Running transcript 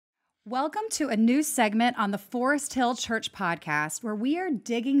Welcome to a new segment on the Forest Hill Church podcast where we are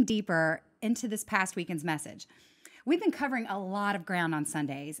digging deeper into this past weekend's message. We've been covering a lot of ground on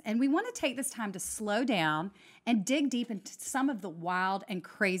Sundays, and we want to take this time to slow down and dig deep into some of the wild and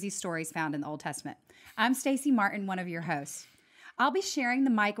crazy stories found in the Old Testament. I'm Stacey Martin, one of your hosts. I'll be sharing the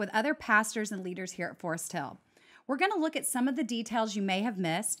mic with other pastors and leaders here at Forest Hill. We're going to look at some of the details you may have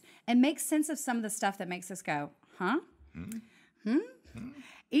missed and make sense of some of the stuff that makes us go, huh?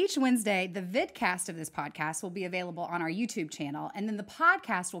 Each Wednesday, the vidcast of this podcast will be available on our YouTube channel, and then the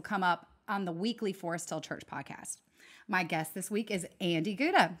podcast will come up on the weekly Forest Hill Church podcast. My guest this week is Andy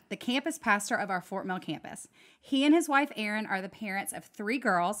Guthe, the campus pastor of our Fort Mill campus. He and his wife, Erin, are the parents of 3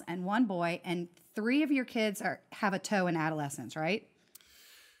 girls and 1 boy, and 3 of your kids have a toe in adolescence, right?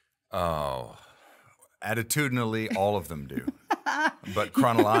 Oh, attitudinally, all of them do. But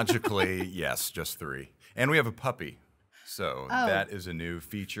chronologically, yes, just 3. And we have a puppy. So that is a new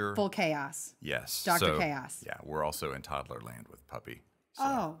feature. Full chaos. Yes. Dr. Chaos. Yeah, we're also in toddler land with puppy.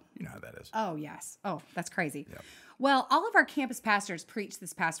 So you know how that is. Oh, yes. Oh, that's crazy. Yep. Well, all of our campus pastors preached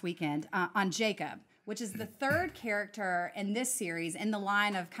this past weekend on Jacob, which is the 3rd character in this series in the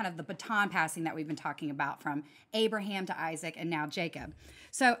line of kind of the baton passing that we've been talking about from Abraham to Isaac and now Jacob.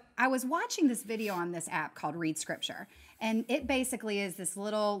 So I was watching this video on this app called Read Scripture, and it basically is this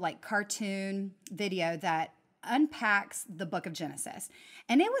little like cartoon video that unpacks the book of Genesis.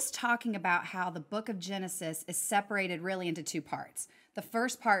 And it was talking about how the book of Genesis is separated really into 2 parts. The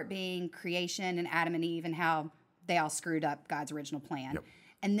first part being creation and Adam and Eve and how they all screwed up God's original plan. Yep.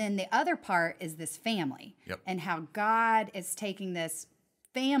 And then the other part is this family and how God is taking this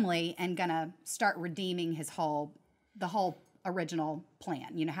family and gonna start redeeming the whole original plan,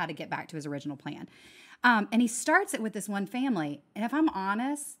 you know, how to get back to his original plan. And he starts it with this one family. And if I'm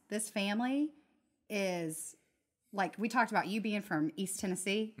honest, this family is like we talked about you being from East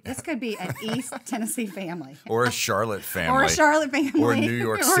Tennessee. This could be an East Tennessee family. Or a Charlotte family. Or a Charlotte family. Or a New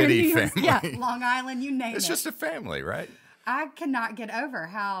York City family. Yeah, Long Island, you name it. It's just a family, right? I cannot get over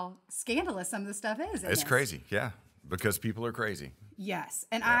how scandalous some of the stuff is. It's crazy, yeah, because people are crazy. Yes,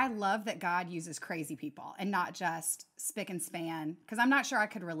 and I love that God uses crazy people and not just spick and span, because I'm not sure I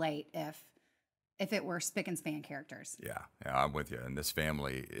could relate if it were spick and span characters. Yeah, I'm with you. And this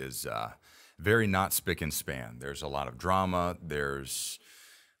family is very not spick and span. There's a lot of drama. There's,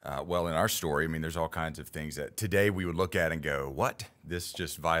 well, in our story, I mean, there's all kinds of things that today we would look at and go, what? This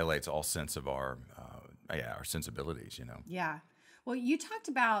just violates all sense of our sensibilities, you know? Yeah. Well, you talked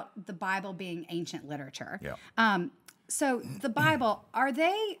about the Bible being ancient literature. Yeah. So the Bible, are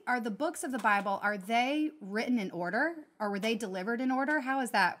the books of the Bible, are they written in order, or were they delivered in order? How is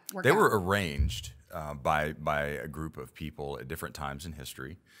that working? They were arranged by a group of people at different times in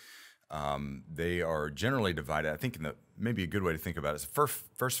history. They are generally divided. I think maybe a good way to think about it is the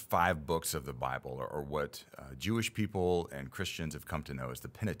first 5 books of the Bible are what Jewish people and Christians have come to know as the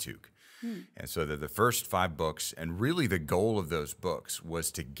Pentateuch. And so they're the first 5 books, and really the goal of those books was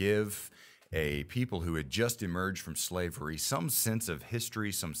to give a people who had just emerged from slavery some sense of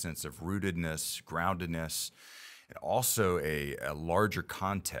history, some sense of rootedness, groundedness, and also a larger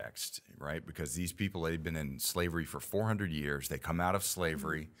context, right? Because these people had been in slavery for 400 years. They come out of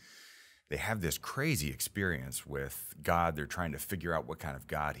slavery. They have this crazy experience with God. They're trying to figure out what kind of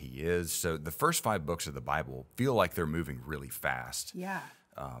God he is. So the first 5 books of the Bible feel like they're moving really fast. Yeah.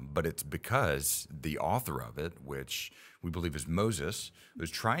 But it's because the author of it, which we believe is Moses, was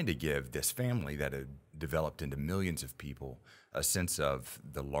trying to give this family that had developed into millions of people a sense of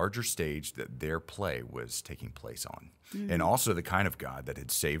the larger stage that their play was taking place on, and also the kind of God that had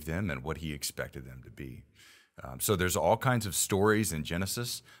saved them and what he expected them to be. So there's all kinds of stories in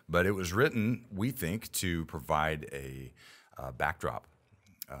Genesis, but it was written, we think, to provide a backdrop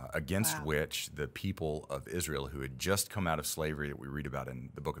against which the people of Israel who had just come out of slavery that we read about in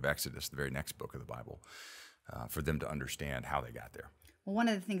the book of Exodus, the very next book of the Bible, for them to understand how they got there. Well, one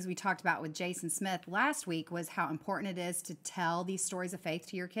of the things we talked about with Jason Smith last week was how important it is to tell these stories of faith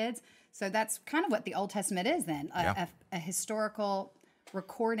to your kids. So that's kind of what the Old Testament is then, a historical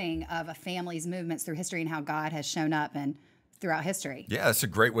recording of a family's movements through history and how God has shown up and throughout history. Yeah, that's a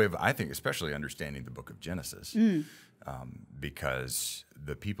great way of, I think, especially understanding the book of Genesis. Because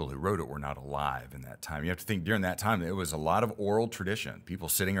the people who wrote it were not alive in that time. You have to think during that time, it was a lot of oral tradition, people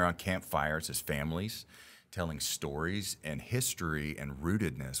sitting around campfires as families, telling stories, and history and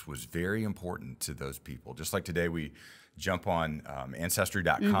rootedness was very important to those people. Just like today we jump on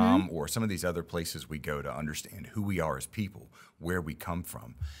Ancestry.com or some of these other places we go to understand who we are as people, where we come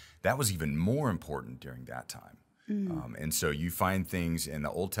from. That was even more important during that time. And so you find things in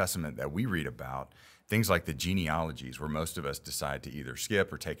the Old Testament that we read about things like the genealogies, where most of us decide to either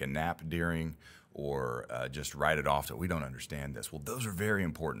skip or take a nap during, or just write it off that we don't understand this. Well, those are very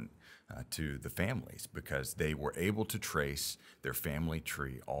important to the families, because they were able to trace their family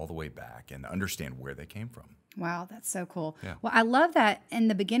tree all the way back and understand where they came from. Wow, that's so cool. Yeah. Well, I love that in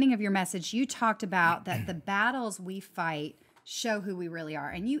the beginning of your message, you talked about that the battles we fight show who we really are.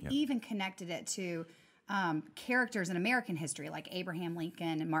 And you even connected it to characters in American history like Abraham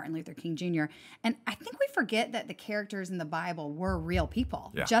Lincoln and Martin Luther King Jr. And I think we forget that the characters in the Bible were real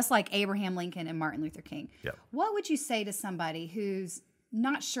people, just like Abraham Lincoln and Martin Luther King. What would you say to somebody who's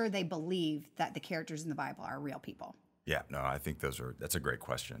not sure they believe that the characters in the Bible are real people? Yeah, no, I think that's a great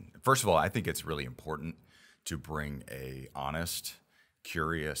question. First of all, I think it's really important to bring a honest,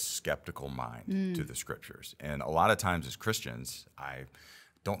 curious, skeptical mind to the scriptures. And a lot of times as Christians, I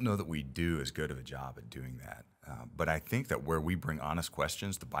don't know that we do as good of a job at doing that. But I think that where we bring honest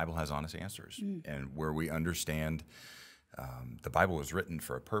questions, the Bible has honest answers. And where we understand the Bible was written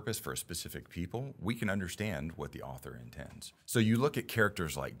for a purpose, for a specific people, we can understand what the author intends. So you look at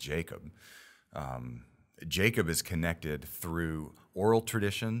characters like Jacob. Jacob is connected through oral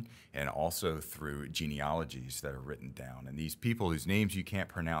tradition and also through genealogies that are written down. And these people whose names you can't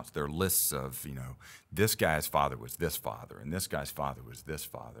pronounce, they're lists of, this guy's father was this father, and this guy's father was this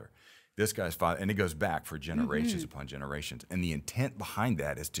father, this guy's father, and it goes back for generations upon generations. And the intent behind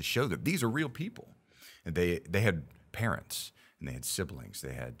that is to show that these are real people. And they had parents, and they had siblings,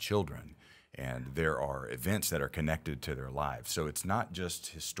 they had children, and there are events that are connected to their lives. So it's not just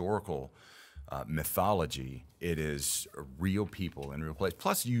historical mythology, it is real people in real place.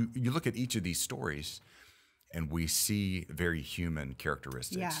 Plus, you look at each of these stories, and we see very human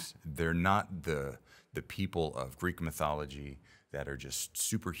characteristics. They're not the people of Greek mythology that are just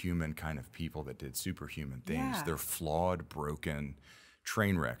superhuman kind of people that did superhuman things. They're flawed, broken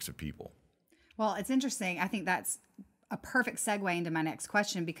train wrecks of people. Well, it's interesting. I think that's a perfect segue into my next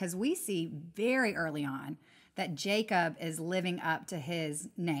question, because we see very early on that Jacob is living up to his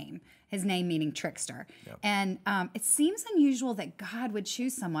name meaning trickster. And it seems unusual that God would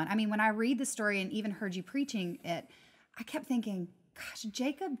choose someone. I mean, when I read the story and even heard you preaching it, I kept thinking, gosh,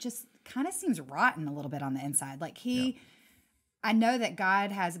 Jacob just kind of seems rotten a little bit on the inside. Like I know that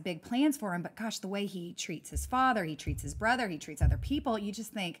God has big plans for him, but gosh, the way he treats his father, he treats his brother, he treats other people, you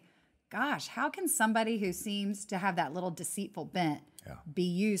just think, gosh, how can somebody who seems to have that little deceitful bent be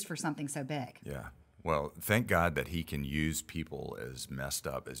used for something so big? Yeah. Well, thank God that he can use people as messed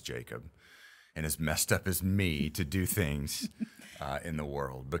up as Jacob and as messed up as me to do things in the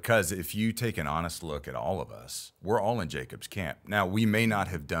world. Because if you take an honest look at all of us, we're all in Jacob's camp. Now, we may not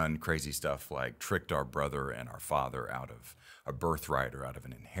have done crazy stuff like tricked our brother and our father out of a birthright or out of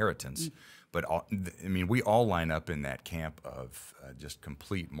an inheritance, but we all line up in that camp of just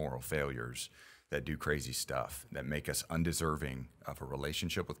complete moral failures that do crazy stuff, that make us undeserving of a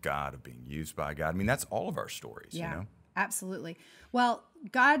relationship with God, of being used by God. I mean, that's all of our stories, Absolutely. Well,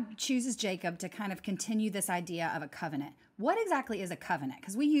 God chooses Jacob to kind of continue this idea of a covenant. What exactly is a covenant?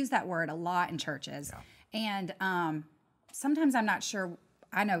 Because we use that word a lot in churches. And sometimes I'm not sure.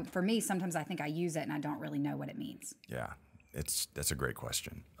 I know for me, sometimes I think I use it and I don't really know what it means. Yeah, that's a great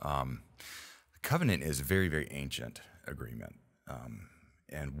question. Covenant is a very, very ancient agreement.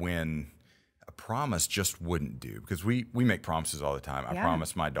 And when a promise just wouldn't do, because we make promises all the time. I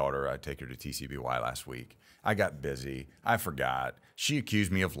promised my daughter I'd take her to TCBY last week. I got busy. I forgot. She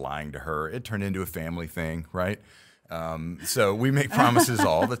accused me of lying to her. It turned into a family thing, right? So we make promises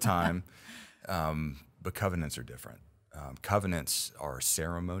all the time, but covenants are different. Covenants are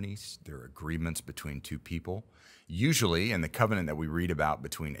ceremonies. They're agreements between two people. Usually, in the covenant that we read about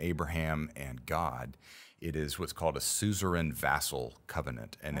between Abraham and God, it is what's called a suzerain vassal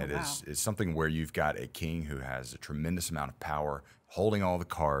covenant. And it's something where you've got a king who has a tremendous amount of power, holding all the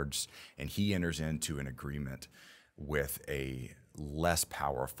cards, and he enters into an agreement with a less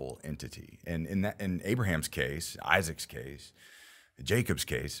powerful entity. And in Abraham's case, Isaac's case, Jacob's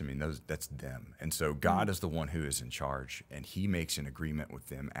case, that's them. And so God is the one who is in charge, and he makes an agreement with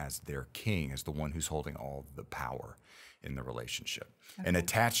them as their king, as the one who's holding all the power in the relationship. And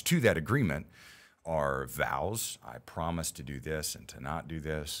attached to that agreement are vows. I promise to do this and to not do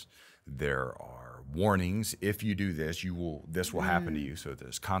this. There are warnings. If you do this, this will happen to you. So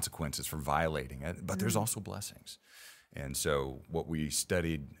there's consequences for violating it, but there's also blessings. And so what we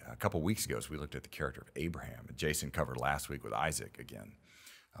studied a couple weeks ago is we looked at the character of Abraham. Jason covered last week with Isaac again.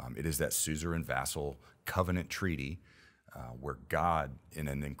 It is that suzerain vassal covenant treaty where God, in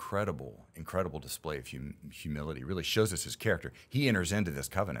an incredible display of humility, really shows us his character. He enters into this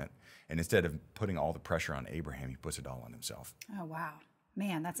covenant, and instead of putting all the pressure on Abraham, he puts it all on himself. Oh, wow.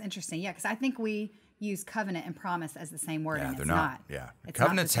 Man, that's interesting. Yeah, because I think we use covenant and promise as the same word, Yeah, and they're it's not. not. Yeah, It's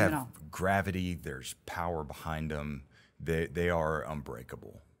covenants not the same have at all. gravity. There's power behind them. They are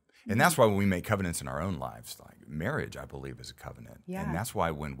unbreakable. And that's why when we make covenants in our own lives, like marriage, I believe, is a covenant. Yeah. And that's why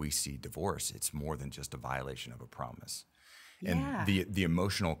when we see divorce, it's more than just a violation of a promise. Yeah. And the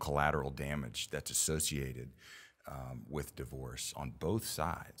emotional collateral damage that's associated with divorce on both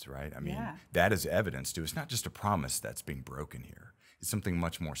sides, right? I mean, Yeah. that is evidence to it's not just a promise that's being broken here. It's something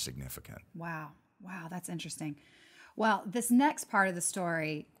much more significant. Wow. Wow, that's interesting. Well, this next part of the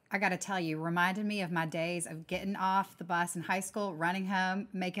story, I got to tell you, reminded me of my days of getting off the bus in high school, running home,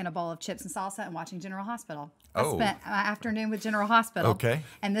 making a bowl of chips and salsa, and watching General Hospital. I spent my afternoon with General Hospital. Okay.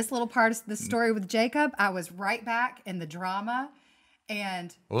 And this little part of the story with Jacob, I was right back in the drama.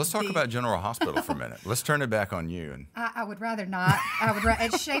 And Well, let's talk about General Hospital for a minute. Let's turn it back on you. And I would rather not.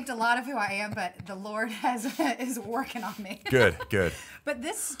 It shaped a lot of who I am, but the Lord is working on me. good. But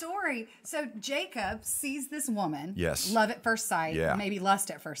this story, so Jacob sees this woman. Yes. Love at first sight. Yeah. Maybe lust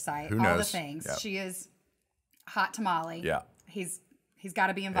at first sight. Who all the knows? things. Yep. She is hot tamale. Yeah. He's got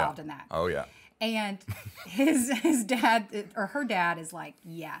to be involved in that. Oh, yeah. And his dad or her dad is like,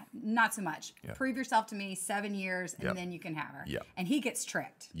 yeah, not so much. Yeah. Prove yourself to me, 7 years, and Yep. then you can have her. Yep. And he gets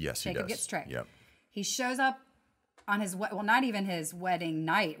tricked. Yes, he Jacob does. gets tricked. Yep. He shows up on his, well, not even his wedding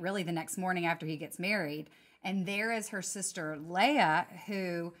night, really the next morning after he gets married. And there is her sister, Leah,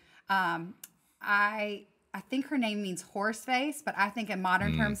 who I think her name means horse face, but I think in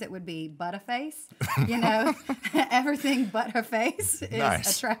modern terms it would be butterface. You know, everything but her face is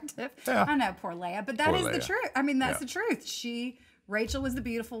Nice. attractive. Yeah. I know, poor Leah, but that Poor is the Leah. truth. I mean, that's Yeah. the truth. Rachel was the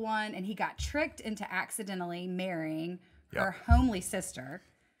beautiful one, and he got tricked into accidentally marrying her homely sister.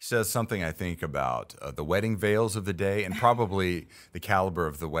 Says something, I think, about the wedding veils of the day and probably the caliber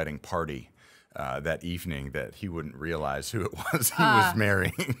of the wedding party that evening that he wouldn't realize who it was he was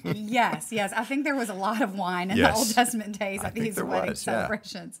marrying. Yes. I think there was a lot of wine in the Yes. Old Testament days I at think these there wedding was, yeah.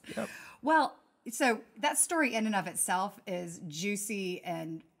 celebrations. Yep. Well, so that story in and of itself is juicy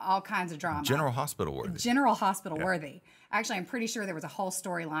and all kinds of drama. General Hospital worthy. General Hospital worthy. Actually, I'm pretty sure there was a whole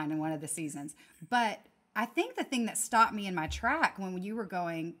storyline in one of the seasons. But I think the thing that stopped me in my track when you were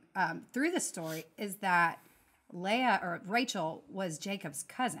going through the story is that Leah or Rachel was Jacob's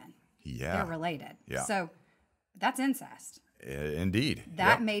cousin. Yeah. They're related. Yeah. So that's incest. Indeed.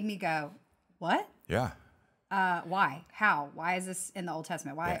 That Yep. made me go, what? Yeah. Why? How? Why is this in the Old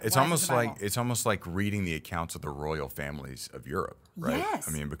Testament? Why? It's why is almost this the Bible? like reading the accounts of the royal families of Europe, right? Yes.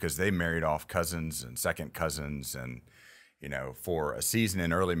 I mean, because they married off cousins and second cousins, and for a season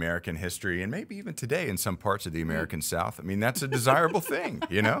in early American history, and maybe even today in some parts of the American South. I mean, that's a desirable thing,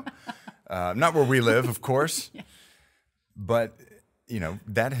 Not where we live, of course, but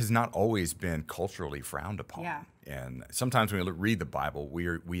that has not always been culturally frowned upon. Yeah. And sometimes when we read the Bible,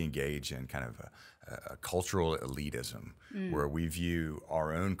 we engage in kind of a cultural elitism where we view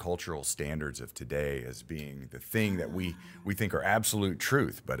our own cultural standards of today as being the thing that we think are absolute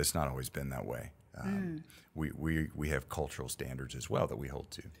truth, but it's not always been that way. We have cultural standards as well that we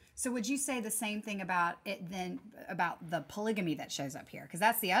hold to. So would you say the same thing about it then, about the polygamy that shows up here? Because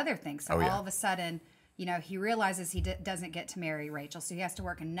that's the other thing. So all of a sudden, he realizes he doesn't get to marry Rachel, so he has to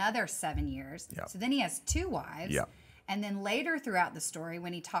work another 7 years. Yep. So then he has 2 wives. Yep. And then later throughout the story,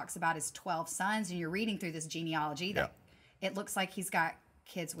 when he talks about his 12 sons, and you're reading through this genealogy, that it looks like he's got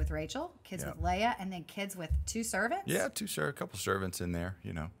kids with Rachel, kids with Leah, and then kids with 2 servants? Yeah, a couple servants in there,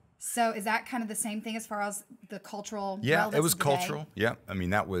 So is that kind of the same thing as far as the cultural? Yeah, relevance it was of the day? cultural. Yeah, I mean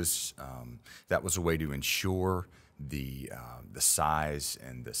that was a way to ensure the size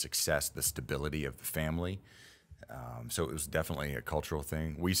and the success, the stability of the family. So it was definitely a cultural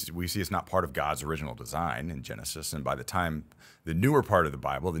thing. We see it's not part of God's original design in Genesis, and by the time the newer part of the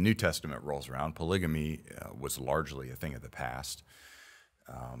Bible, the New Testament, rolls around, polygamy was largely a thing of the past.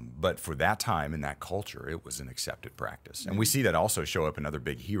 But for that time in that culture, it was an accepted practice. And we see that also show up in other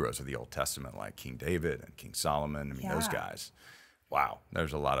big heroes of the Old Testament, like King David and King Solomon. I mean, those guys. Wow,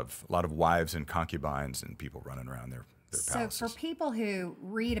 there's a lot of wives and concubines and people running around their palaces. So for people who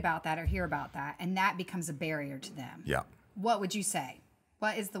read about that or hear about that, and that becomes a barrier to them, what would you say?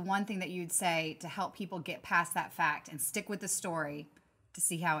 What is the one thing that you'd say to help people get past that fact and stick with the story to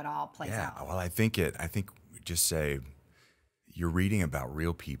see how it all plays out? Well, I think we just say you're reading about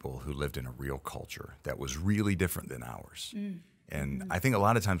real people who lived in a real culture that was really different than ours. And I think a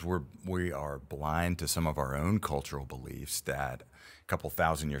lot of times we are blind to some of our own cultural beliefs that a couple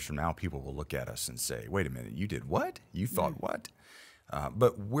thousand years from now, people will look at us and say, wait a minute, you did what? You thought what?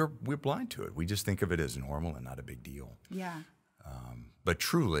 But we're blind to it. We just think of it as normal and not a big deal. Yeah. But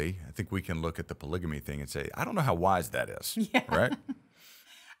truly, I think we can look at the polygamy thing and say, I don't know how wise that is, right?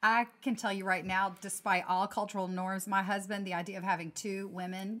 I can tell you right now, despite all cultural norms, my husband, the idea of having 2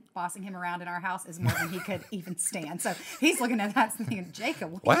 women bossing him around in our house is more than he could even stand. So he's looking at that and thinking,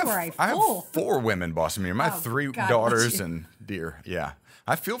 Jacob, you are a I fool. have 4 women bossing me. My 3 God, daughters and dear. Yeah.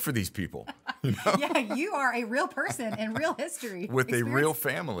 I feel for these people. You know? Yeah, you are a real person in real history. With a real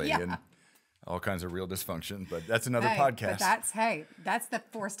family and all kinds of real dysfunction. But that's another podcast. But that's the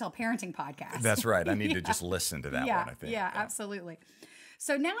Forced Tale Parenting podcast. That's right. I need to just listen to that one, I think. Yeah, absolutely.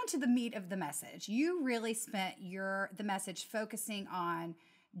 So now into the meat of the message. You really spent the message focusing on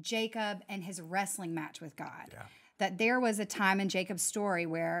Jacob and his wrestling match with God. Yeah. That there was a time in Jacob's story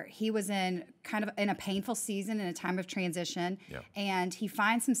where he was in a painful season, in a time of transition, and he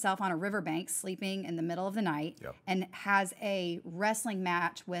finds himself on a riverbank sleeping in the middle of the night and has a wrestling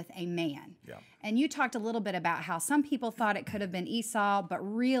match with a man. Yeah. And you talked a little bit about how some people thought it could have been Esau, but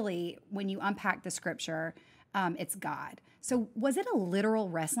really, when you unpack the scripture, it's God. So was it a literal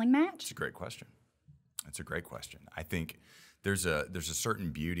wrestling match? It's a great question. It's a great question. I think there's a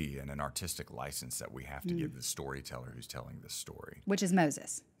certain beauty and an artistic license that we have to give the storyteller who's telling this story. Which is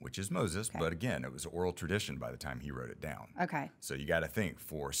Moses. Okay. But again, it was oral tradition by the time he wrote it down. Okay. So you got to think,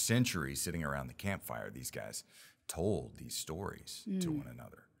 for centuries sitting around the campfire, these guys told these stories to one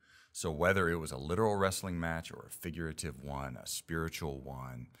another. So whether it was a literal wrestling match or a figurative one, a spiritual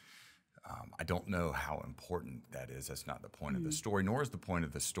one, I don't know how important that is. That's not the point of the story, nor is the point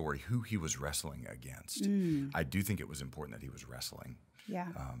of the story who he was wrestling against. I do think it was important that he was wrestling. Yeah.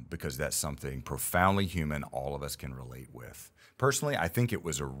 Because that's something profoundly human all of us can relate with. Personally, I think it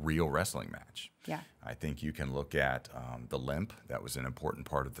was a real wrestling match. Yeah. I think you can look at the limp. That was an important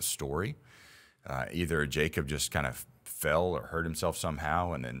part of the story. Either Jacob just kind of fell or hurt himself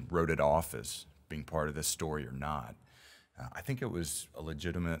somehow and then wrote it off as being part of this story or not. I think it was a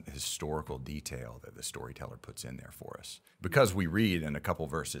legitimate historical detail that the storyteller puts in there for us. Because we read in a couple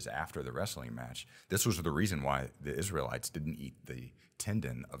verses after the wrestling match, this was the reason why the Israelites didn't eat the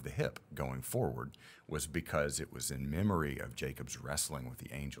tendon of the hip going forward, was because it was in memory of Jacob's wrestling with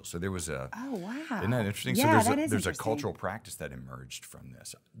the angel. So there was a... Oh, wow. Isn't that interesting? Yeah, so there's a cultural practice that emerged from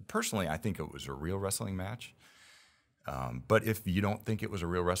this. Personally, I think it was a real wrestling match. But if you don't think it was a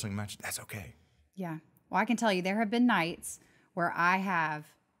real wrestling match, that's okay. Yeah. Well, I can tell you there have been nights where I have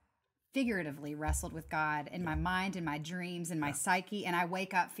figuratively wrestled with God in my mind, in my dreams, in my psyche, and I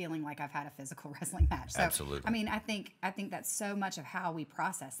wake up feeling like I've had a physical wrestling match. So, Absolutely. I mean, I think that's so much of how we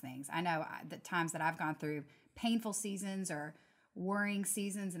process things. I know the times that I've gone through painful seasons or worrying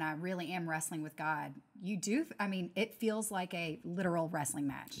seasons, and I really am wrestling with God. It feels like a literal wrestling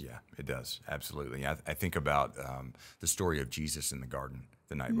match. Yeah, it does. Absolutely. I think about the story of Jesus in the garden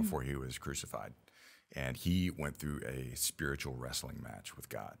the night before he was crucified. And he went through a spiritual wrestling match with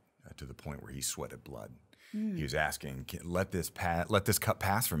God to the point where he sweated blood. He was asking, let this cup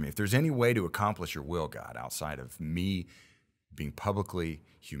pass from me. If there's any way to accomplish your will, God, outside of me being publicly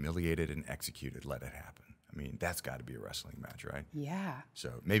humiliated and executed, let it happen. I mean, that's got to be a wrestling match, right? Yeah.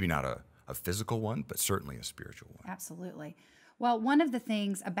 So maybe not a physical one, but certainly a spiritual one. Absolutely. Well, one of the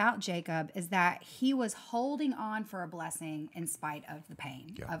things about Jacob is that he was holding on for a blessing in spite of the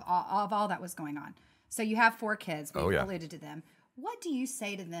pain of all that was going on. So you have 4 kids. We alluded to them. What do you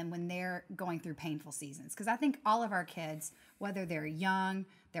say to them when they're going through painful seasons? Because I think all of our kids, whether they're young,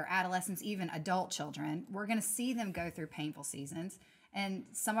 they're adolescents, even adult children, we're going to see them go through painful seasons. And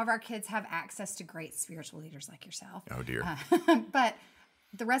some of our kids have access to great spiritual leaders like yourself. Oh, dear. But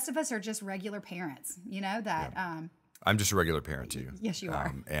the rest of us are just regular parents, that... I'm just a regular parent, too. Yes, you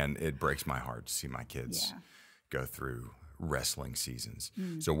are. And it breaks my heart to see my kids go through wrestling seasons.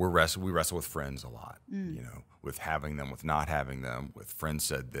 So we wrestle with friends a lot, with having them, with not having them, with friends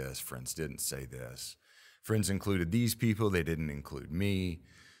said this, friends didn't say this. Friends included these people, they didn't include me.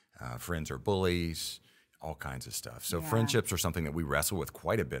 Friends are bullies, all kinds of stuff. So friendships are something that we wrestle with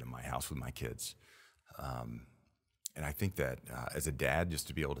quite a bit in my house with my kids. And I think that as a dad, just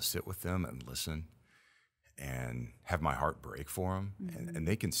to be able to sit with them and listen and have my heart break for them, and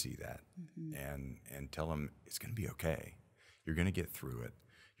they can see that, and tell them it's going to be okay. You're going to get through it.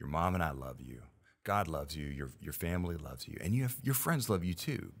 Your mom and I love you. God loves you. Your family loves you. And your friends love you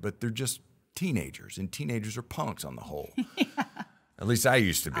too. But they're just teenagers, and teenagers are punks on the whole. At least I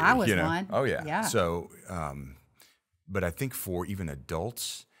used to be. I was one. Oh, yeah. So, but I think for even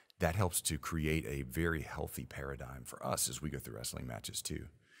adults, that helps to create a very healthy paradigm for us as we go through wrestling matches too,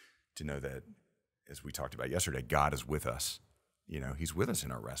 to know that, as we talked about yesterday, God is with us. He's with us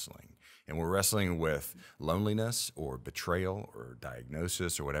in our wrestling. And we're wrestling with loneliness or betrayal or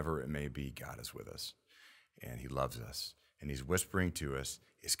diagnosis or whatever it may be. God is with us, and he loves us. And he's whispering to us,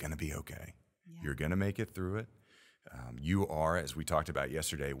 it's going to be okay. Yeah. You're going to make it through it. You are, as we talked about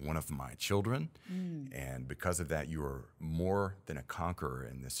yesterday, one of my children. And because of that, you are more than a conqueror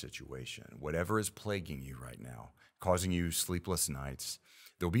in this situation. Whatever is plaguing you right now, causing you sleepless nights,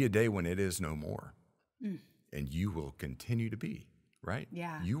 there'll be a day when it is no more. And you will continue to be, right?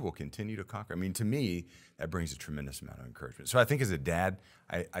 Yeah. You will continue to conquer. I mean, to me, that brings a tremendous amount of encouragement. So I think as a dad,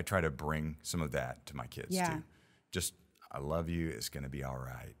 I try to bring some of that to my kids too. Just, I love you. It's going to be all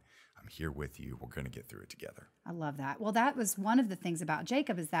right. I'm here with you. We're going to get through it together. I love that. Well, that was one of the things about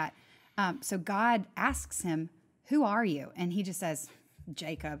Jacob is that, so God asks him, who are you? And he just says,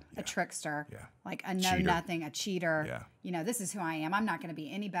 Jacob, a trickster, like a know-nothing, a cheater. You know, this is who I am. I'm not going to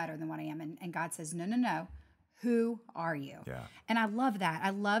be any better than what I am. And God says, no, no, no. Who are you? And I love that. I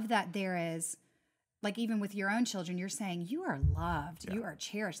love that there is, like even with your own children, you're saying you are loved, you are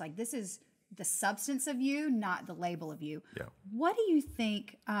cherished. Like this is the substance of you, not the label of you. What do you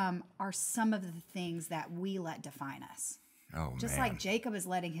think are some of the things that we let define us? Just like Jacob is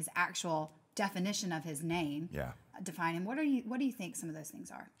letting his actual definition of his name define him. What do you think some of those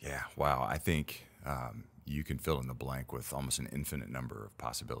things are? Wow. I think you can fill in the blank with almost an infinite number of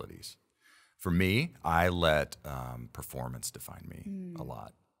possibilities. For me, I let performance define me a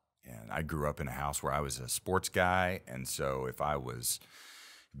lot. And I grew up in a house where I was a sports guy, and so if I was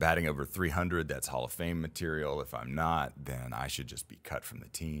batting over 300, that's Hall of Fame material. If I'm not, then I should just be cut from the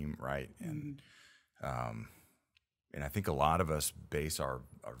team, right? And I think a lot of us base our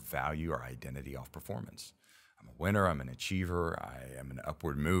value, our identity off performance. I'm a winner, I'm an achiever, I am an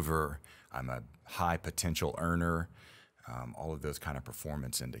upward mover, I'm a high potential earner, all of those kind of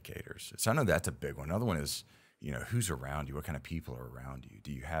performance indicators. So I know that's a big one. Another one is, you know, who's around you? What kind of people are around you?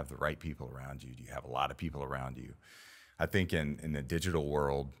 Do you have the right people around you? Do you have a lot of people around you? I think in the digital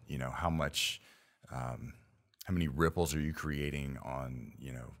world, you know, how many ripples are you creating on,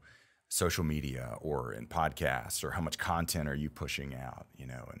 you know, social media or in podcasts, or how much content are you pushing out, you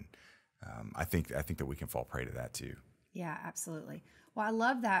know? And I think that we can fall prey to that too. Yeah, absolutely. Well, I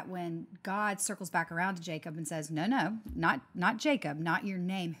love that when God circles back around to Jacob and says, no, not Jacob, not your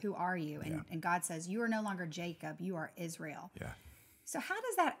name. Who are you? And God says, you are no longer Jacob, you are Israel. So how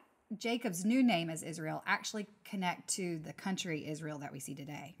does that Jacob's new name as Israel actually connect to the country Israel that we see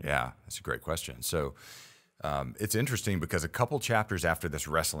today? Yeah, that's a great question. So it's interesting because a couple chapters after this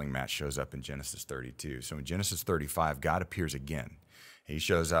wrestling match shows up in Genesis 32. So in Genesis 35, God appears again. He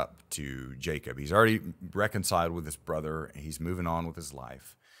shows up to Jacob. He's already reconciled with his brother. He's moving on with his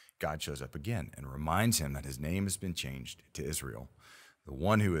life. God shows up again and reminds him that his name has been changed to Israel, the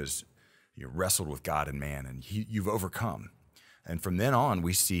one who has wrestled with God and man, and you've overcome. And from then on,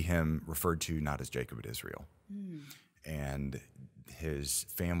 we see him referred to not as Jacob, but Israel. And his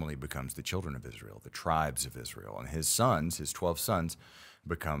family becomes the children of Israel, the tribes of Israel. And his sons, his 12 sons,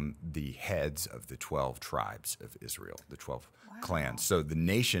 become the heads of the 12 tribes of Israel, the 12 clans. So the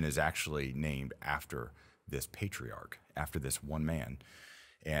nation is actually named after this patriarch, after this one man.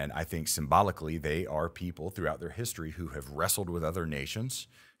 And I think symbolically, they are people throughout their history who have wrestled with other nations,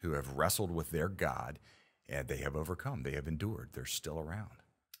 who have wrestled with their God, and they have overcome. They have endured. They're still around.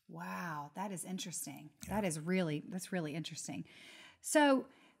 Wow, that is interesting. That's really interesting. So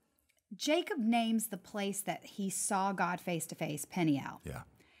Jacob names the place that he saw God face to face, Peniel.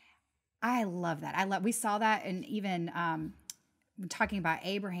 I love that. We saw that, and even talking about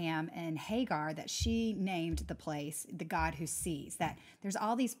Abraham and Hagar, that she named the place the God who sees. That there's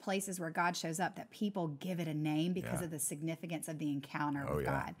all these places where God shows up that people give it a name because of the significance of the encounter with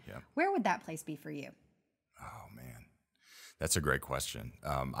God. Where would that place be for you? Oh man, that's a great question.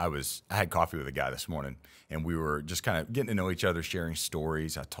 I had coffee with a guy this morning, and we were just kind of getting to know each other, sharing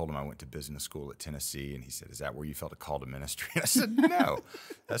stories. I told him I went to business school at Tennessee, and he said, "Is that where you felt a call to ministry?" And I said, "No,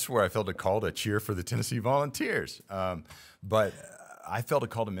 that's where I felt a call to cheer for the Tennessee Volunteers." But I felt a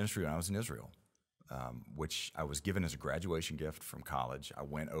call to ministry when I was in Israel, which I was given as a graduation gift from college. I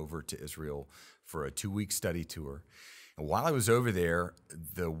went over to Israel for a 2-week study tour. And while I was over there,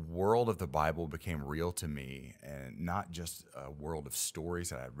 the world of the Bible became real to me, and not just a world of stories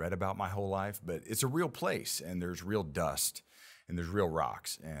that I'd read about my whole life, but it's a real place, and there's real dust, and there's real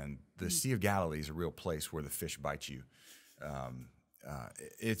rocks, and the Sea of Galilee is a real place where the fish bite you.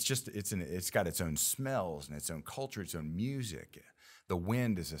 It's got its own smells and its own culture, its own music. The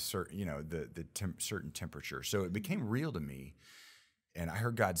wind is a certain, certain temperature. So it became real to me, and I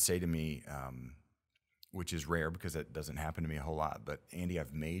heard God say to me, which is rare because that doesn't happen to me a whole lot, but Andy,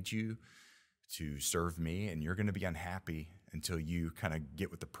 I've made you to serve me, and you're going to be unhappy until you kind of get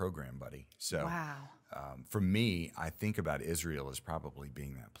with the program, buddy. So for me, I think about Israel as probably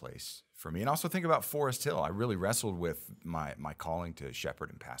being that place for me. And also think about Forest Hill. I really wrestled with my calling to shepherd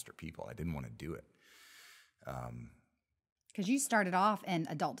and pastor people. I didn't want to do it. Because you started off in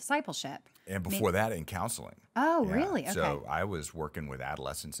adult discipleship. And before that, in counseling. Oh, really? Okay. So I was working with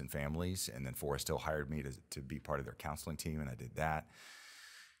adolescents and families, and then Forest Hill hired me to be part of their counseling team, and I did that.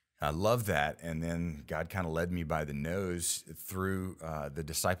 I loved that, and then God kind of led me by the nose through the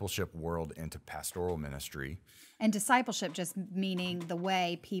discipleship world into pastoral ministry. And discipleship just meaning the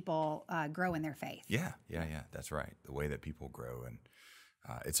way people grow in their faith. Yeah, that's right. The way that people grow, and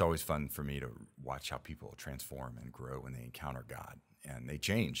it's always fun for me to watch how people transform and grow when they encounter God, and they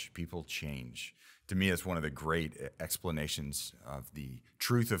change. People change. To me, it's one of the great explanations of the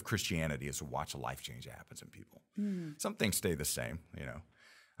truth of Christianity is to watch a life change that happens in people. Some things stay the same, you know.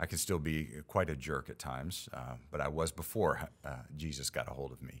 I can still be quite a jerk at times, but I was before Jesus got a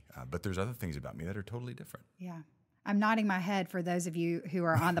hold of me. But there's other things about me that are totally different. Yeah. I'm nodding my head for those of you who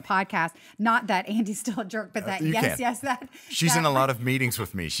are on the podcast. Not that Andy's still a jerk, but that that she's in a lot of meetings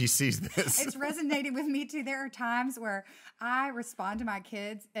with me. She sees this. It's resonated with me too. There are times where I respond to my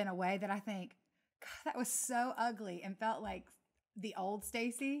kids in a way that I think, God, that was so ugly, and felt like the old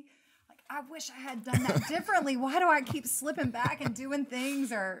Stacey. Like, I wish I had done that differently. Why do I keep slipping back and doing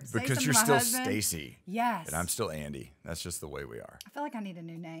things or say because something you're to my still husband? Stacey. Yes. And I'm still Andy. That's just the way we are. I feel like I need a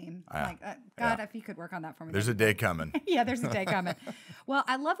new name. Yeah. God, if you could work on that for me. There's a day coming. Yeah, there's a day coming. Well,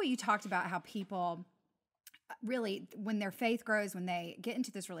 I love what you talked about, how people really, when their faith grows, when they get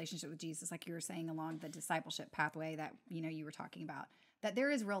into this relationship with Jesus, like you were saying, along the discipleship pathway that you were talking about, that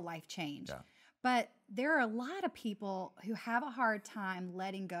there is real life change. Yeah. But there are a lot of people who have a hard time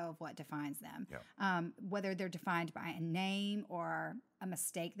letting go of what defines them, whether they're defined by a name or a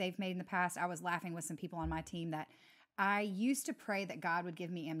mistake they've made in the past. I was laughing with some people on my team that I used to pray that God would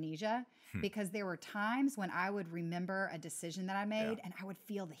give me amnesia because there were times when I would remember a decision that I made and I would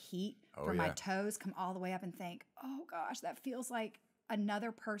feel the heat from my toes come all the way up and think, oh gosh, that feels like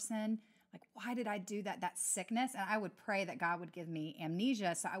another person. Like, why did I do that? That sickness. And I would pray that God would give me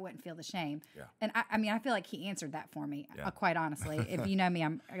amnesia so I wouldn't feel the shame. Yeah. And I feel like he answered that for me, quite honestly. If you know me,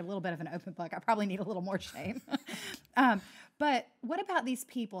 I'm a little bit of an open book. I probably need a little more shame. But what about these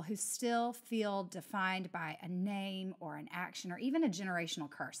people who still feel defined by a name or an action or even a generational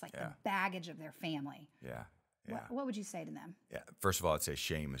curse, like the baggage of their family? Yeah. What would you say to them? Yeah. First of all, I'd say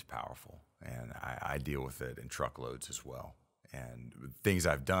shame is powerful. And I deal with it in truckloads as well. And things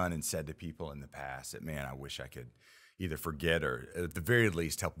I've done and said to people in the past that, man, I wish I could either forget or at the very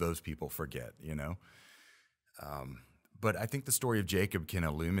least help those people forget, But I think the story of Jacob can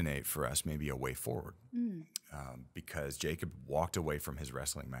illuminate for us maybe a way forward because Jacob walked away from his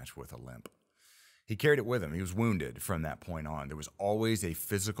wrestling match with a limp. He carried it with him. He was wounded from that point on. There was always a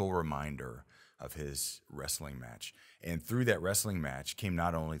physical reminder of his wrestling match. And through that wrestling match came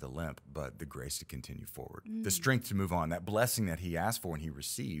not only the limp, but the grace to continue forward, the strength to move on. That blessing that he asked for and he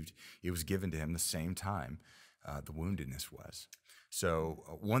received, it was given to him the same time the woundedness was.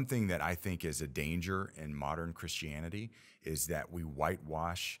 So one thing that I think is a danger in modern Christianity is that we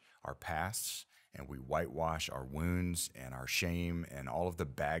whitewash our pasts and we whitewash our wounds and our shame and all of the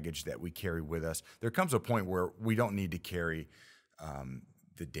baggage that we carry with us. There comes a point where we don't need to carry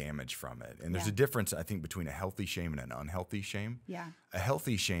the damage from it. And there's a difference, I think, between a healthy shame and an unhealthy shame. Yeah. A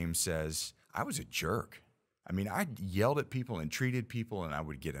healthy shame says, I was a jerk. I mean, I yelled at people and treated people, and I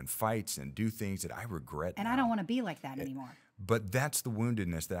would get in fights and do things that I regret And now. I don't want to be like that anymore. But that's the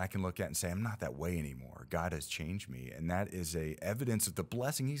woundedness that I can look at and say, I'm not that way anymore. God has changed me. And that is a evidence of the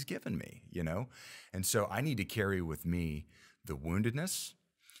blessing he's given me, And so I need to carry with me the woundedness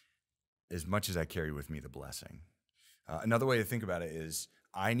as much as I carry with me the blessing. Another way to think about it is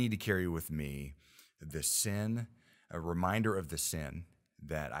I need to carry with me the sin, a reminder of the sin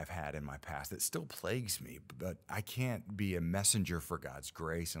that I've had in my past that still plagues me, but I can't be a messenger for God's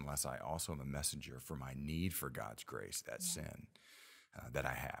grace unless I also am a messenger for my need for God's grace, that sin that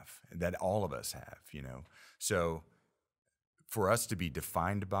I have, that all of us have, So for us to be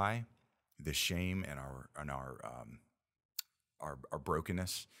defined by the shame and our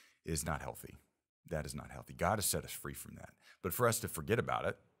brokenness is not healthy. That is not healthy. God has set us free from that. But for us to forget about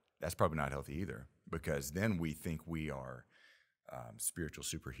it, that's probably not healthy either, because then we think we are spiritual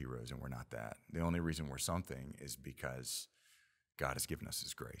superheroes, and we're not that. The only reason we're something is because God has given us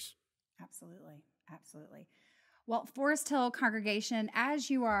his grace. Absolutely. Absolutely. Well, Forest Hill congregation, as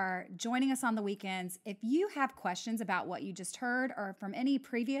you are joining us on the weekends, if you have questions about what you just heard or from any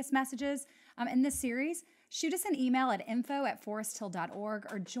previous messages in this series, shoot us an email at info@foresthill.org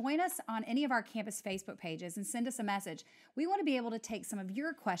or join us on any of our campus Facebook pages and send us a message. We want to be able to take some of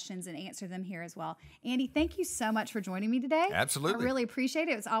your questions and answer them here as well. Andy, thank you so much for joining me today. Absolutely. I really appreciate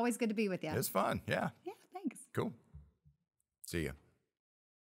it. It was always good to be with you. It's fun. Yeah. Yeah, thanks. Cool. See you.